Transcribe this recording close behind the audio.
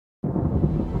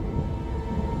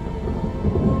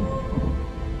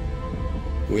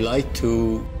We like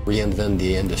to reinvent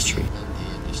the industry.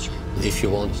 If you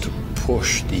want to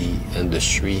push the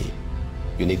industry,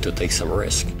 you need to take some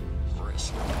risk.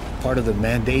 Part of the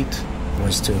mandate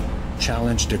was to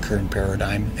challenge the current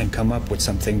paradigm and come up with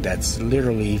something that's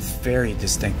literally very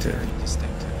distinctive.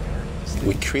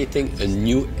 We're creating a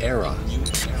new era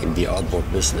in the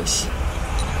outboard business.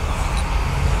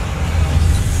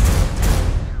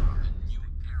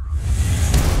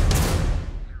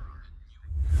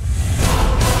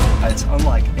 It's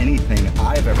unlike anything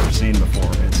I've ever seen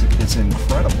before. It's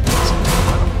incredible. It's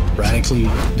incredible. Radically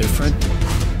different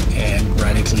and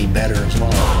radically better as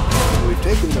well. We've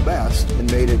taken the best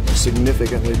and made it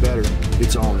significantly better.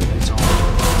 It's on it. It's on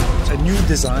it. A new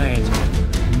design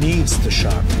needs to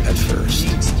shock at first.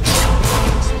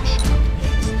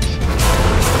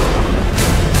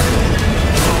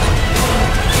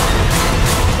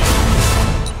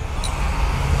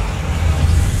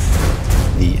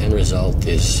 The end result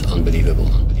is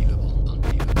unbelievable.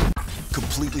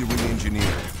 Completely re-engineered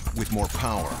with more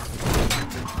power,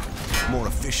 more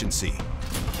efficiency,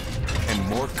 and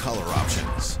more color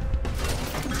options.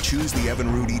 Choose the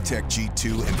EVINRUDE ETEC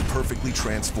G2 and perfectly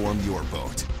transform your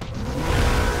boat.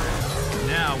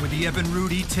 Now, with the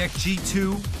EVINRUDE ETEC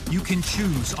G2, you can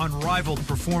choose unrivaled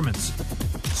performance,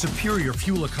 superior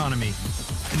fuel economy,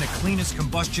 and the cleanest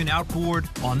combustion outboard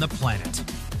on the planet.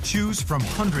 Choose from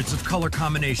hundreds of color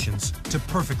combinations to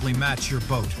perfectly match your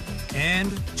boat.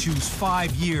 And choose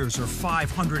 5 years or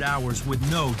 500 hours with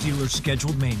no dealer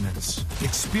scheduled maintenance.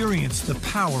 Experience the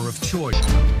power of choice.